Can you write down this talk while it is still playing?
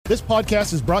This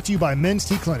podcast is brought to you by Men's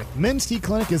T Clinic. Men's T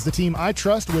Clinic is the team I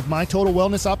trust with my total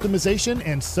wellness optimization,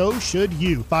 and so should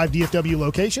you. 5 DFW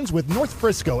locations with North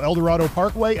Frisco, Eldorado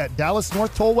Parkway at Dallas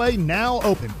North Tollway now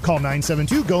open. Call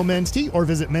 972-GO-MEN'S-T or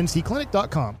visit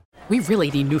mensteclinic.com. We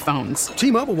really need new phones.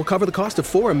 T-Mobile will cover the cost of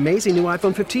 4 amazing new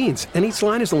iPhone 15s, and each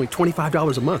line is only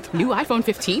 $25 a month. New iPhone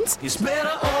 15s? It's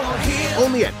better over here.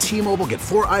 Only at T-Mobile, get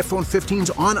 4 iPhone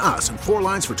 15s on us and 4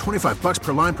 lines for $25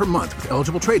 per line per month with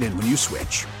eligible trade-in when you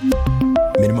switch.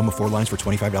 Minimum of 4 lines for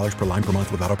 $25 per line per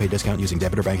month with autopay discount using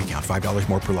debit or bank account. $5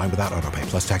 more per line without autopay,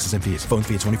 plus taxes and fees. Phone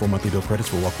fee at 24 monthly bill credits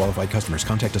for well-qualified customers.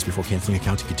 Contact us before canceling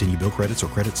account to continue bill credits or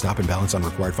credit stop and balance on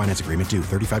required finance agreement due.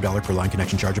 $35 per line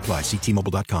connection charge applies. See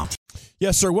T-Mobile.com.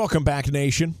 Yes, sir. Welcome back,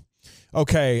 Nation.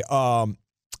 Okay,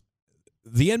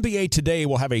 the NBA today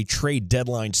will have a trade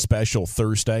deadline special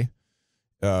Thursday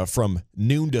from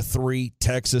noon to 3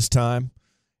 Texas time.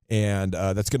 And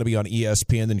that's going to be on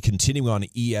ESPN, then continuing on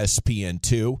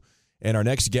ESPN2. And our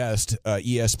next guest,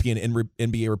 ESPN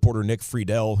NBA reporter Nick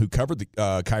Friedel, who covered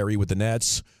the Kyrie with the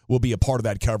Nets, will be a part of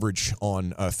that coverage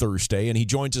on Thursday. And he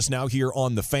joins us now here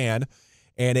on The Fan.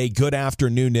 And a good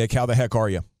afternoon, Nick. How the heck are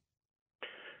you?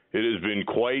 It has been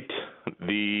quite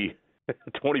the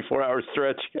 24-hour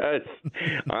stretch, guys.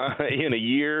 In a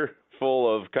year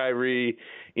full of Kyrie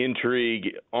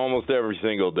intrigue almost every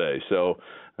single day. So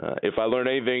if I learn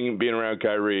anything being around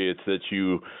Kyrie, it's that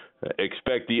you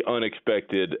expect the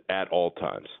unexpected at all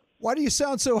times. Why do you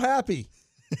sound so happy?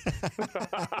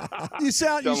 You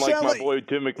sound like my boy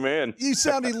Tim McMahon. You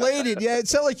sound elated. Yeah, it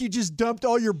sounds like you just dumped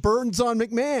all your burdens on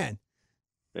McMahon.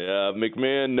 Yeah,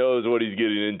 McMahon knows what he's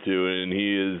getting into, and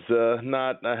he is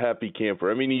not a happy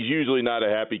camper. I mean, he's usually not a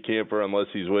happy camper unless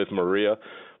he's with Maria,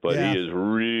 but he is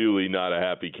really not a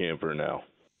happy camper now.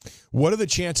 What are the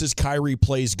chances Kyrie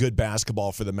plays good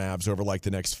basketball for the Mavs over like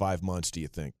the next 5 months, do you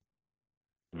think?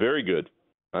 Very good.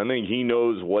 I think he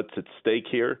knows what's at stake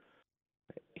here.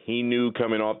 He knew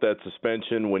coming off that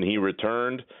suspension when he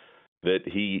returned that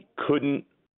he couldn't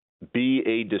be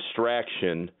a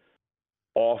distraction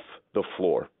off the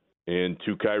floor. And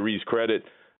to Kyrie's credit,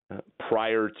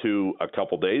 prior to a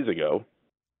couple days ago,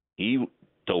 he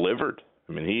delivered.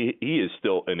 I mean, he is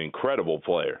still an incredible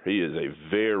player. He is a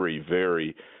very,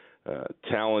 very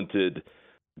talented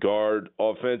guard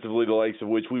offensively, the likes of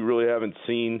which we really haven't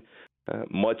seen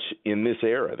much in this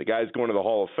era. The guy's going to the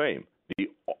Hall of Fame. The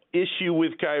issue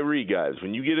with Kyrie, guys,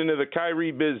 when you get into the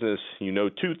Kyrie business, you know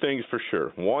 2 things for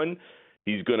sure. One,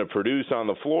 he's going to produce on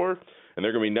the floor, and there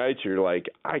are going to be nights you're like,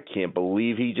 I can't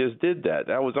believe he just did that.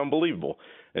 That was unbelievable.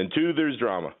 And 2, there's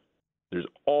drama. There's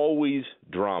always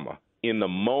drama. In the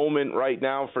moment right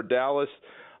now for Dallas,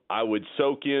 I would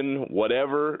soak in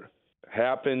whatever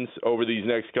happens over these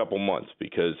next couple months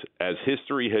because as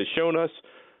history has shown us,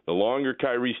 the longer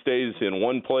Kyrie stays in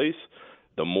one place,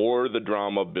 the more the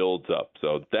drama builds up.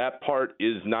 So that part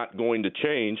is not going to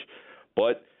change.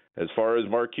 But as far as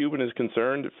Mark Cuban is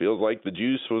concerned, it feels like the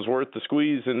juice was worth the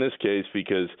squeeze in this case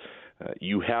because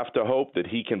you have to hope that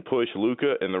he can push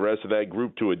Luka and the rest of that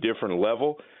group to a different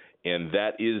level. And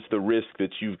that is the risk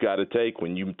that you've got to take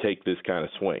when you take this kind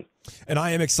of swing. And I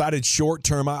am excited short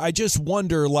term. I just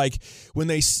wonder, like,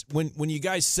 when you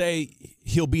guys say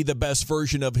he'll be the best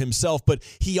version of himself, but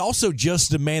he also just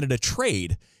demanded a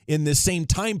trade in this same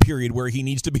time period where he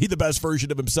needs to be the best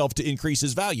version of himself to increase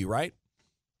his value, right?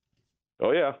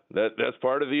 Oh, yeah. That's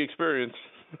part of the experience.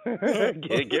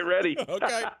 Get ready.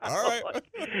 Okay. All right.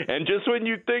 And just when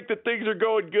you think that things are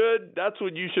going good, that's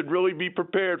when you should really be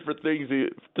prepared for things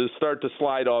to start to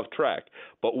slide off track.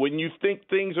 But when you think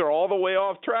things are all the way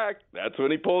off track, that's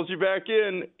when he pulls you back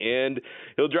in, and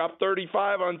he'll drop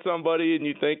 35 on somebody, and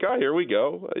you think, oh, here we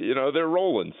go. You know, they're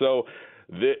rolling. So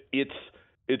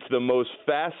it's the most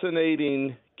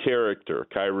fascinating character,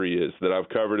 Kyrie is, that I've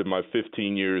covered in my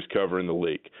 15 years covering the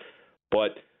league.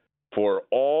 But for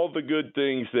all the good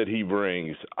things that he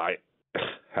brings,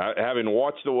 having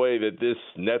watched the way that this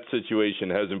Nets situation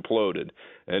has imploded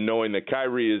and knowing that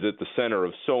Kyrie is at the center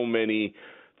of so many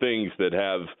things that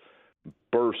have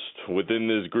burst within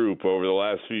this group over the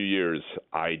last few years,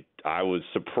 I was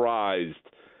surprised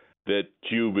that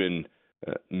Cuban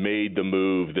made the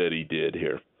move that he did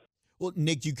here. Well,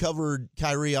 Nick, you covered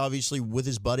Kyrie, obviously, with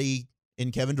his buddy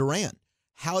in Kevin Durant.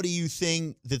 How do you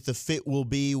think that the fit will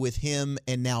be with him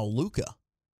and now Luka?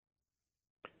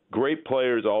 Great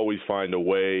players always find a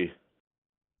way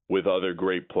with other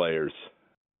great players.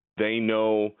 They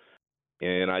know,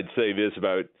 and I'd say this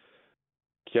about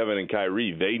Kevin and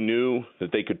Kyrie, they knew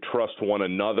that they could trust one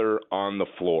another on the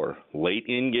floor. Late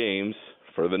in games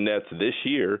for the Nets this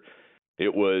year,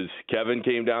 it was Kevin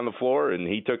came down the floor and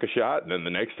he took a shot, and then the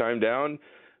next time down,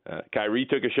 Kyrie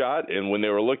took a shot, and when they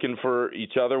were looking for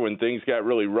each other, when things got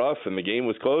really rough and the game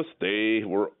was close, they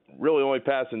were really only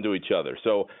passing to each other.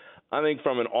 So I think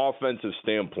from an offensive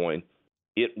standpoint,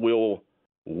 it will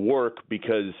work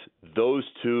because those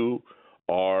two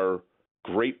are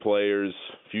great players,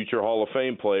 future Hall of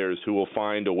Fame players who will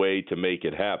find a way to make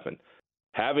it happen.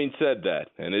 Having said that,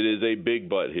 and it is a big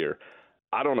but here,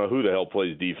 I don't know who the hell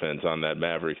plays defense on that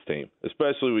Mavericks team,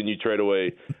 especially when you trade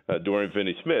away Dorian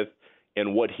Finney-Smith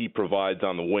and what he provides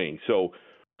on the wing. So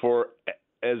for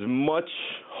as much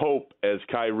hope as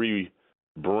Kyrie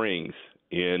brings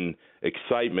in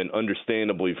excitement,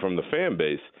 understandably, from the fan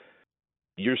base,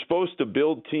 you're supposed to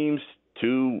build teams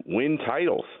to win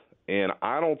titles. And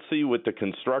I don't see with the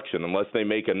construction, unless they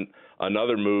make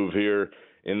another move here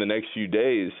in the next few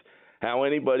days, how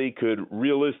anybody could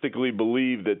realistically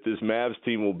believe that this Mavs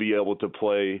team will be able to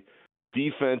play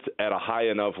defense at a high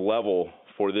enough level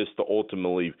for this to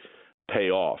ultimately pay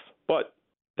off. But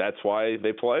that's why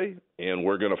they play, and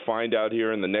we're going to find out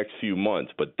here in the next few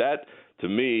months. But that, to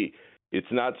me,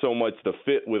 it's not so much the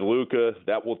fit with Luka.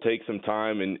 That will take some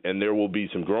time, and there will be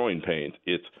some growing pains.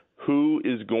 It's who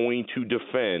is going to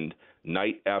defend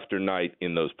night after night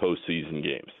in those postseason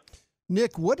games.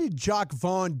 Nick, what did Jacque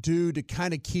Vaughn do to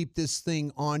kind of keep this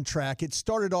thing on track? It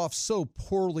started off so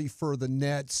poorly for the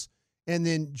Nets, and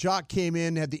then Jacque came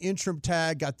in, had the interim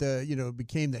tag,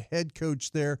 became the head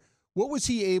coach there. What was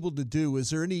he able to do? Is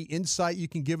there any insight you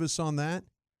can give us on that?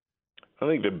 I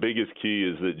think the biggest key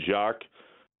is that Jacque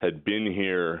had been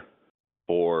here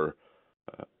for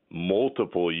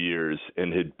multiple years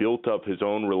and had built up his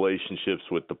own relationships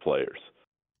with the players.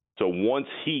 So once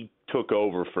he took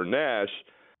over for Nash,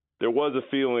 there was a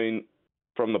feeling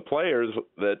from the players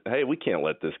that, hey, we can't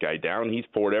let this guy down. He's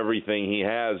poured everything he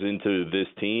has into this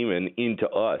team and into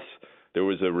us. There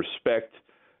was a respect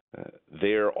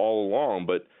there all along.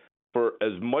 But for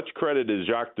as much credit as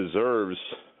Jacque deserves,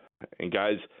 and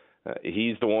guys,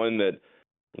 he's the one that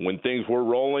when things were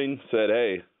rolling said,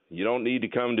 hey, you don't need to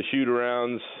come to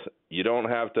shoot-arounds. You don't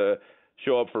have to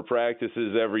show up for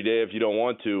practices every day if you don't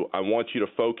want to. I want you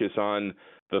to focus on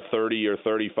the 30 or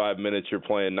 35 minutes you're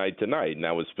playing night to night, and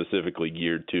that was specifically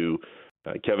geared to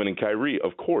Kevin and Kyrie,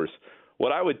 of course.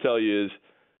 What I would tell you is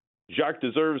Jacque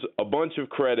deserves a bunch of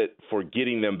credit for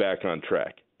getting them back on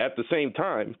track. At the same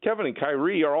time, Kevin and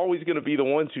Kyrie are always going to be the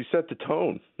ones who set the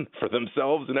tone for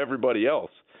themselves and everybody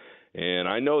else. And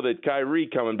I know that Kyrie,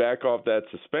 coming back off that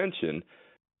suspension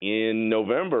in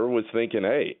November, was thinking,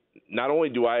 hey, not only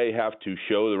do I have to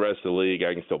show the rest of the league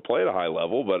I can still play at a high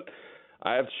level, but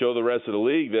I have to show the rest of the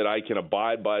league that I can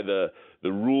abide by the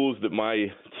rules that my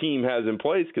team has in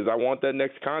place because I want that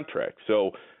next contract.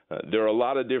 So there are a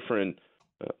lot of different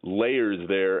layers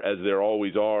there, as there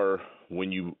always are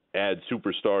when you add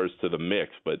superstars to the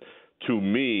mix. But to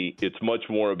me, it's much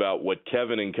more about what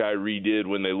Kevin and Kyrie did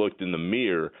when they looked in the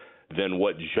mirror than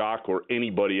what Jacque or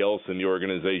anybody else in the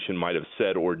organization might have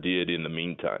said or did in the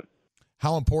meantime.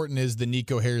 How important is the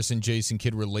Nico Harrison-Jason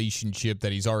Kidd relationship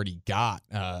that he's already got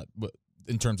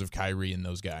in terms of Kyrie and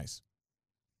those guys?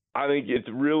 I think it's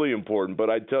really important, but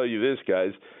I tell you this,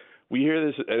 guys, we hear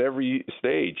this at every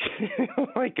stage.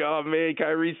 Like, oh, man,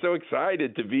 Kyrie's so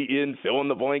excited to be in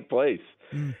fill-in-the-blank place.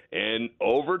 And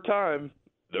over time,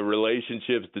 the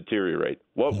relationships deteriorate.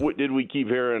 What did we keep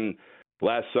hearing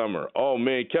last summer? Oh,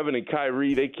 man, Kevin and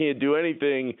Kyrie, they can't do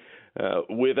anything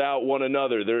without one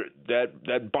another.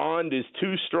 That bond is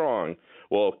too strong.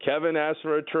 Well, Kevin asked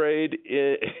for a trade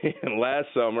in last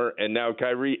summer, and now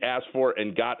Kyrie asked for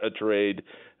and got a trade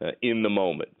in the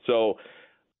moment. So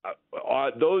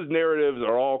those narratives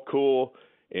are all cool,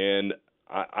 and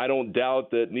I don't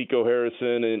doubt that Nico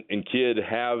Harrison and Kidd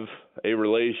have a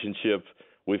relationship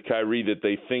with Kyrie that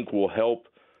they think will help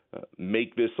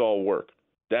make this all work.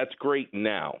 That's great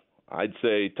now. I'd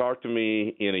say talk to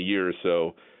me in a year or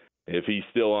so if he's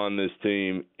still on this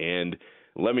team, and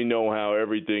let me know how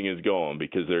everything is going,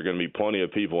 because there are going to be plenty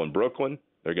of people in Brooklyn,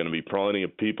 there are going to be plenty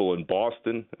of people in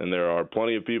Boston, and there are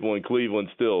plenty of people in Cleveland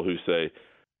still who say,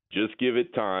 just give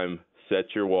it time, set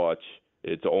your watch.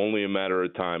 It's only a matter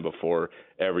of time before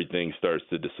everything starts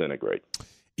to disintegrate.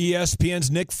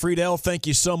 ESPN's Nick Friedel, thank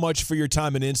you so much for your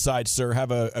time and insight, sir.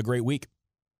 Have a great week.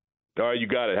 All right, you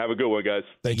got it. Have a good one, guys.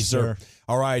 Thank you, sir.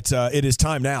 All right, it is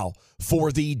time now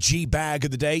for the G-Bag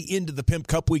of the day. Into the Pimp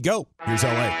Cup we go. Here's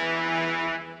L.A.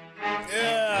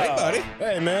 Yeah. Hey, buddy.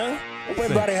 Hey, man. Hope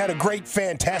everybody had a great,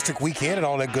 fantastic weekend and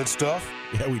all that good stuff.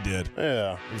 Yeah, we did.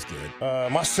 Yeah. It was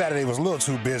good. My Saturday was a little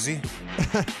too busy.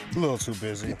 A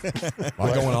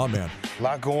lot going on, man. A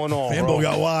lot going on, Fanbo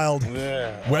got wild.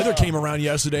 Yeah. Weather came around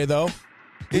yesterday, though.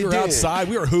 We were outside.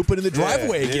 We were hooping in the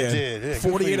driveway it again. did. Yeah, good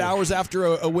 48 for you. hours after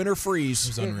a winter freeze. It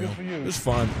was unreal. It was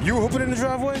fun. You were hooping in the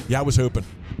driveway? Yeah, I was hooping.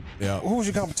 Yeah. Who was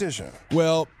your competition?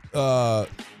 Well, I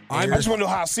just want to know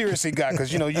how serious he got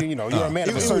because you're a man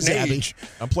of a certain age.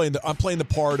 I'm playing the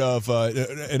part of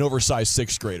an oversized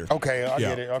sixth grader. Okay, I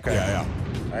get it. Okay. Yeah.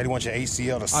 I didn't want your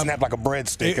ACL to snap like a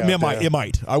breadstick. It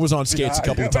might. I was on skates a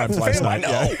couple of times last night.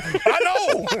 I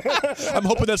know. I'm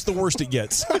hoping that's the worst it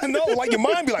gets. I know. Like your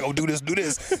mind be like, oh, do this.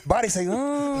 Body say,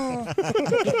 oh.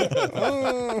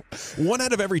 1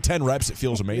 out of every 10 reps, it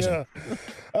feels amazing.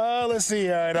 Yeah. Let's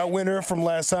see. All right, our winner from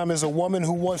last time is a woman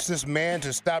who wants this man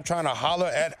to stop trying to holler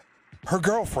at her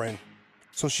girlfriend.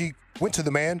 So she went to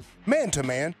the man to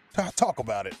man, to talk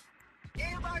about it.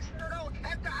 Everybody should know,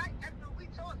 after we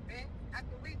talk, man.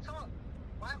 After we talk,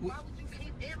 why would you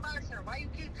keep inboxing her? Why you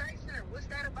keep texting her? What's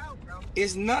that about, bro?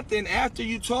 It's nothing. After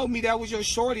you told me that was your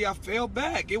shorty, I fell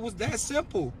back. It was that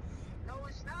simple. No,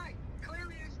 it's not.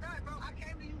 Clearly it's not, bro. I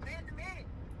came to you man to man.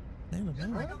 Just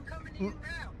like I'm coming to you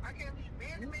now. I came to you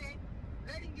man to man,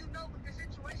 letting you know what the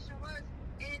situation was,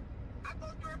 and I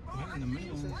go through a phone. I see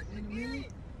you once again.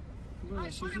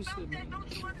 Like, what about that?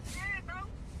 Don't you understand, bro?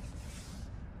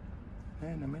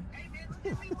 Man, Hey, man, look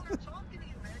at me when I'm talking to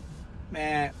you, man.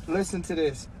 Man, listen to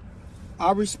this.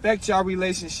 I respect y'all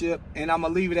relationship, and I'm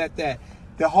going to leave it at that.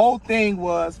 The whole thing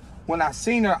was, when I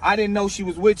seen her, I didn't know she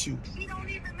was with you. She don't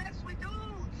even mess with dudes.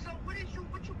 So what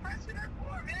you pressing her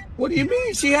for, man? What do you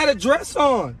mean? She had a dress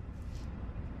on.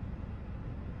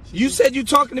 You said you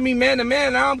talking to me man to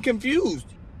man. Now I'm confused.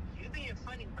 You being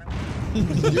funny, bro.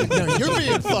 You're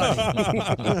being funny.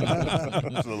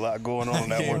 There's a lot going on in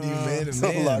that one. There's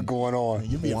a lot going on.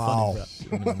 You're being funny,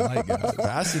 bro.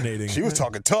 Fascinating. She was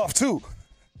talking tough, too.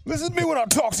 Listen to me when I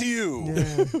talk to you.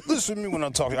 Yeah. Listen to me when I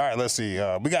talk to you. All right, let's see.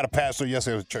 We got a pastor.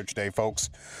 Yesterday was church day, folks.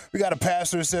 We got a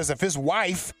pastor who says if his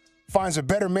wife finds a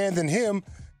better man than him,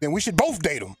 then we should both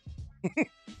date him.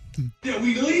 Yeah,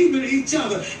 we leaving each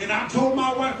other. And I told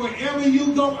my wife, wherever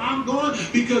you go, I'm going.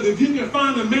 Because if you can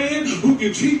find a man who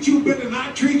can treat you better than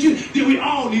I treat you, then we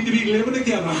all need to be living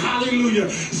together.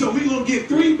 Hallelujah. So we're going to get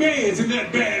 3 beds in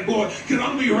that bad boy. Because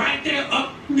I'm going to be right there,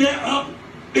 up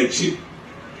at you.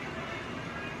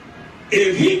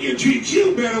 If he can treat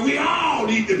you better, we all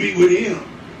need to be with him.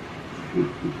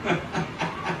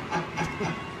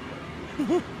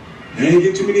 I ain't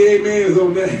get too many amens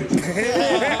on that.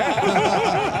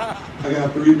 I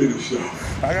got 3 minutes, y'all.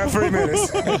 I got 3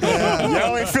 minutes.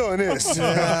 Y'all ain't feeling this.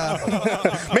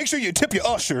 Make sure you tip your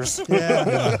ushers.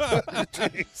 I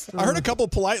heard a couple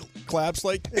polite claps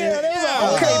like, okay,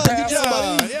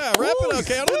 Pastor. Yeah, wrap it.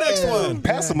 Okay, on to the next one.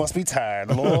 Pastor must be tired,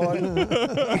 Lord.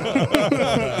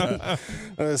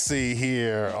 Let's see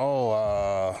here.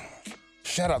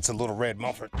 Shout out to Little Red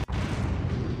Mumford.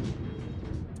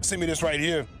 Send me this right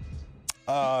here.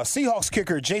 Seahawks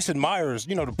kicker Jason Myers,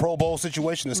 the Pro Bowl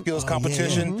situation, the skills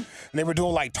competition, and they were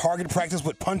doing like target practice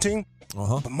with punting.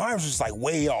 But Myers was just like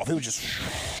way off. He was just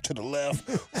to the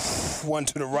left, one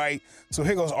to the right. So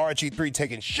here goes RG3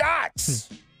 taking shots.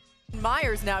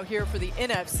 Myers now here for the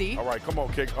NFC. All right, come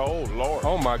on, kick. Oh, Lord.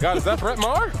 Oh, my God. Is that Brett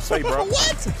Maher? Say, bro. What?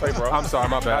 Say, bro. I'm sorry,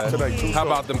 my bad. How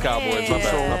about them Cowboys? My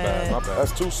bad.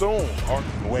 That's too soon.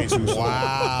 Way too soon.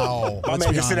 Wow. My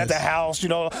man can sit at the house, I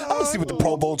want to see what the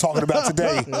Pro Bowl talking about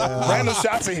today. Random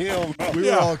shots at him. We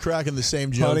were all cracking the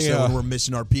same jokes when we're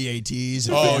missing our PATs.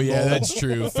 And oh, yeah, that's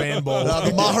true. Fan Bowl.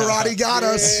 The Maharati got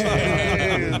us.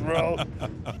 Yeah, bro.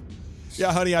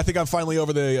 Yeah, honey, I think I'm finally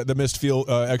over the missed field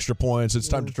extra points. It's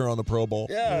time to turn on the Pro Bowl.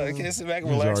 Yeah, I can sit back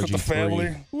and relax with the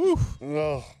family.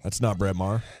 Oh. That's not Brett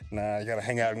Maher. Nah, you got to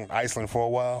hang out in Iceland for a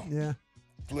while. Yeah.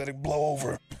 Let it blow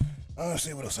over. Let's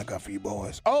see what else I got for you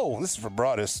boys. Oh, this is for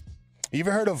Broadus. You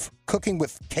ever heard of Cooking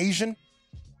with Cajun?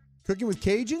 Cooking with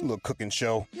Cajun? A little cooking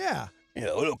show. Yeah.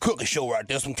 Yeah, a little cooking show right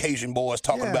there. Some Cajun boys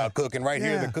talking about cooking. Right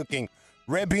here, they're cooking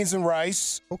red beans and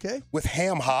rice. Okay. With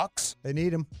ham hocks. They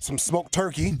need them. Some smoked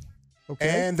turkey.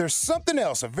 Okay. And there's something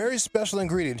else, a very special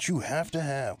ingredient you have to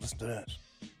have. Listen to this.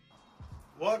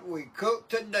 What we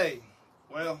cooked today.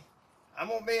 Well, I'm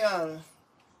going to be honest.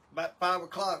 About 5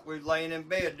 o'clock, we was laying in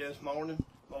bed this morning.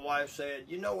 My wife said,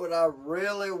 you know what I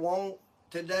really want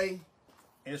today?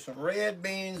 Is some red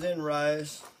beans and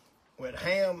rice with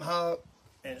ham hock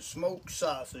and smoked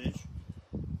sausage.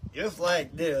 Just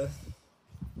like this.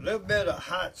 A little bit of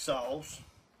hot sauce.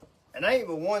 And ain't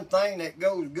but one thing that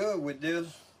goes good with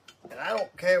this. And I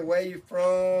don't care where you're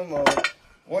from or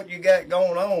what you got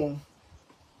going on.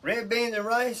 Red beans and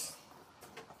rice,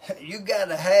 you got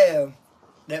to have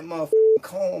that motherfucking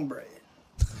cornbread.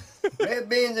 Red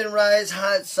beans and rice,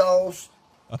 hot sauce,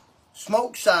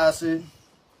 smoked sausage,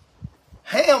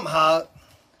 ham hock,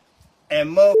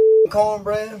 and motherfucking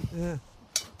cornbread? Yeah.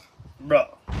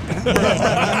 Bro.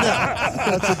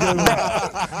 That's a good one.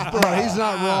 Bro, he's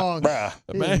not wrong.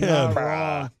 He's Man, not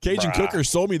wrong. Cajun Cookers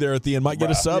sold me there at the end. Might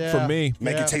get a sub from me.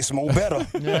 Make it taste more better.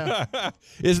 Yeah.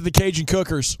 Is it the Cajun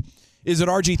Cookers? Is it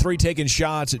RG3 taking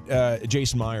shots at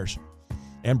Jason Myers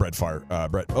and Brett Maher?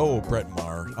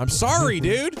 I'm sorry,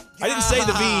 dude. I didn't say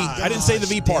the V. I didn't say the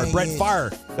V part. Brett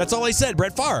Favre. That's all I said.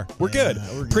 Brett Favre. We're good.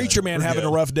 Preacher man having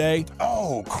a rough day.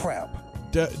 Oh crap.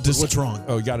 What's wrong?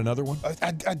 Oh, you got another one?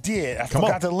 I did. I Come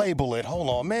forgot to label it. Hold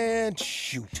on, man.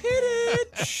 Shoot.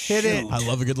 Hit it. I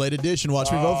love a good late edition.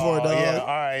 Watch me vote for it, dog. Yeah, all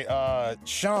right.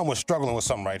 Sean was struggling with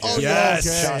something right here. Oh,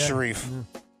 yes. Sean Okay, Sharif.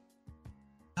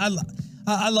 I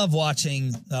love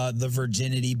watching the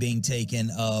virginity being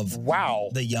taken of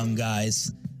the young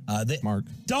guys. Mark.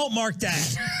 Don't mark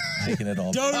that. Taking it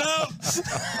all. Don't know.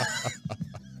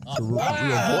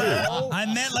 I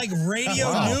meant like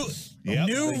radio new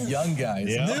the young guys.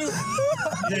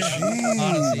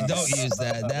 Honestly, don't use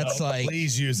that. That's like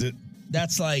please use it.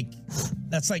 That's like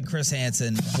Chris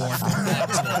Hansen born from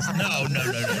No.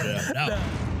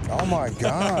 Oh my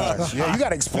gosh. Yeah, you got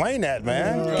to explain that,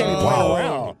 man. You can't be playing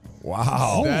around.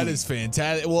 Wow. That is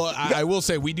fantastic. Well, I will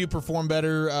say we do perform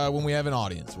better when we have an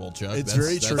audience. Well, Chuck, It's that's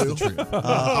very the true. truth.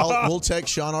 We'll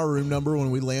text Sean our room number when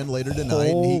we land later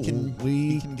tonight, and he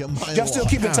can come by. Y'all still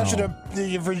keep in touch with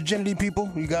the virginity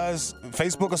people? You guys,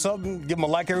 Facebook or something? Give them a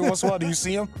like every once in a while. Do you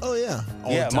see them? Oh, yeah.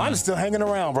 Yeah, mine is still hanging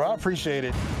around, bro. I appreciate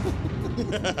it.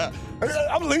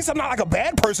 At least I'm not like a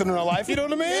bad person in real life. You know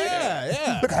what I mean?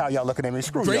 Yeah. Look how y'all looking at me.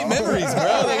 Screw Great y'all. memories,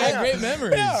 bro. They got great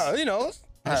memories. Yeah, you know.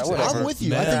 I'm with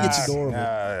you. I think it's adorable.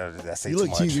 You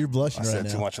look cute. You're blushing I right said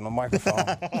now. too much on the microphone.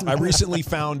 I recently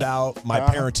found out my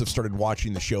parents have started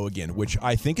watching the show again, which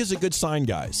I think is a good sign,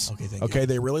 guys. Okay, thank you.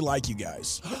 They really like you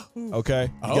guys. Okay,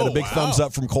 you got a big thumbs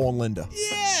up from Cole and Linda.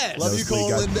 Yes, love you,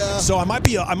 Cole guys. and Linda. So I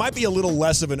might be a little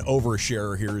less of an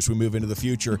oversharer here as we move into the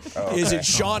future. Is it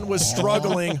Sean was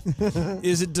struggling?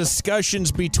 Is it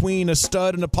discussions between a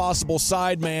stud and a possible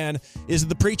side man? Is it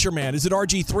the preacher man? Is it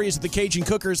RG3? Is it the Cajun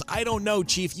Cookers? I don't know,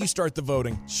 Chief. You start the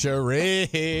voting.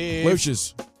 Sharif.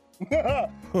 Lucius.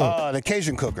 The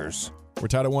Cajun Cookers. We're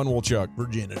tied at 1. We'll Chuck.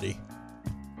 Virginity.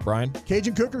 Brian?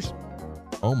 Cajun Cookers.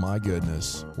 Oh, my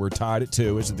goodness. We're tied at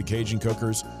 2. Is it the Cajun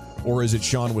Cookers or is it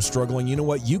Sean was struggling? You know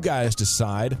what? You guys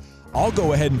decide. I'll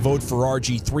go ahead and vote for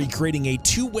RG3, creating a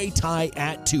two-way tie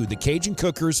at 2, the Cajun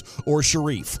Cookers or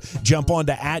Sharif. Jump on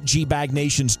to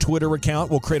 @GBagNation's Twitter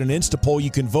account. We'll create an Insta poll.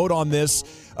 You can vote on this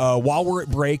while we're at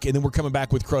break, and then we're coming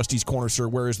back with Krusty's Corner, sir.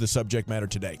 Where is the subject matter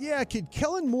today? Yeah, could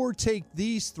Kellen Moore take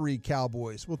these 3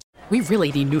 Cowboys? We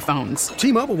really need new phones.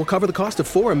 T-Mobile will cover the cost of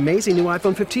 4 amazing new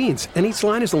iPhone 15s, and each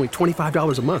line is only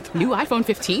 $25 a month. New iPhone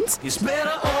 15s? It's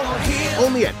better over here.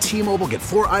 Only at T-Mobile, get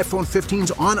 4 iPhone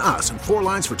 15s on us and 4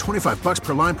 lines for $25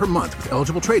 per line per month with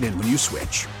eligible trade-in when you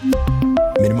switch.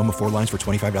 Minimum of 4 lines for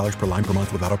 $25 per line per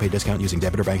month with autopay discount using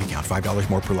debit or bank account. $5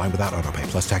 more per line without autopay,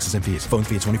 plus taxes and fees. Phone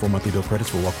fee at 24 monthly bill credits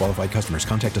for well-qualified customers.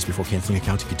 Contact us before canceling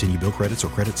account to continue bill credits or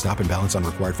credit stop and balance on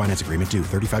required finance agreement due.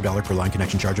 $35 per line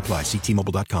connection charge applies. See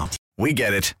T-Mobile.com. We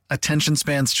get it. Attention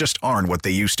spans just aren't what they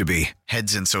used to be.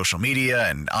 Heads in social media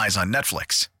and eyes on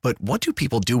Netflix. But what do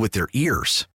people do with their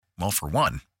ears? Well, for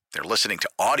one, they're listening to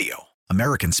audio.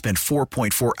 Americans spend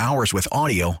 4.4 hours with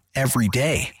audio every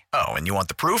day. Oh, and you want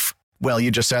the proof? Well,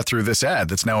 you just sat through this ad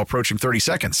that's now approaching 30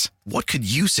 seconds. What could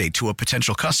you say to a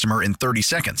potential customer in 30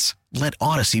 seconds? Let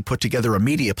Odyssey put together a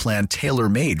media plan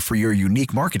tailor-made for your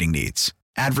unique marketing needs.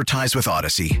 Advertise with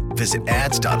Odyssey. Visit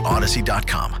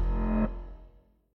ads.odyssey.com.